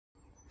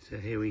So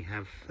here we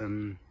have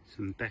some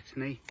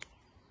Betony.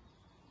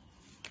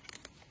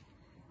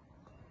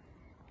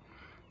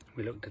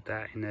 We looked at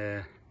that in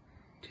a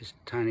just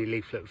tiny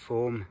leaflet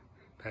form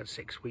about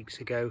 6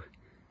 weeks ago,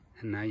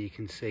 and now you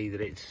can see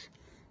that it's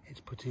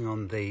putting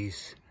on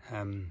these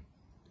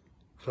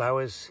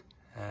flowers.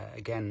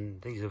 Again,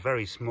 these are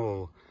very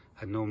small.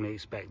 I'd normally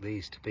expect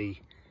these to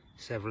be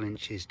several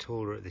inches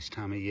taller at this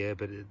time of year,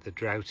 but the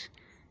drought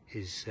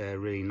is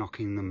really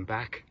knocking them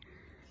back.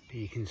 But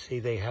you can see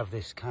they have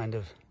this kind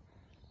of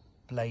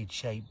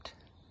blade-shaped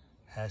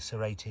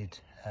serrated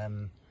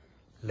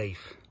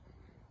leaf,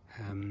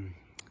 and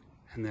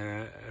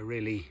they're a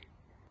really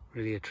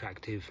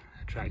attractive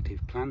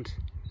plant.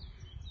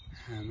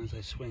 As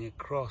I swing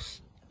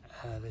across,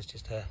 there's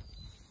just a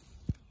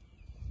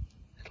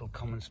little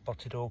common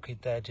spotted orchid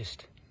there,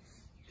 just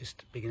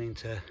beginning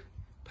to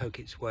poke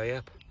its way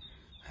up.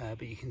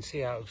 But you can see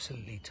how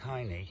absolutely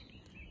tiny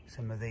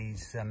some of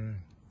these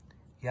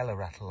yellow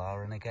rattle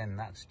are, and again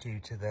that's due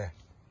to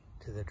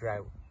the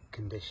drought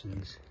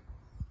conditions.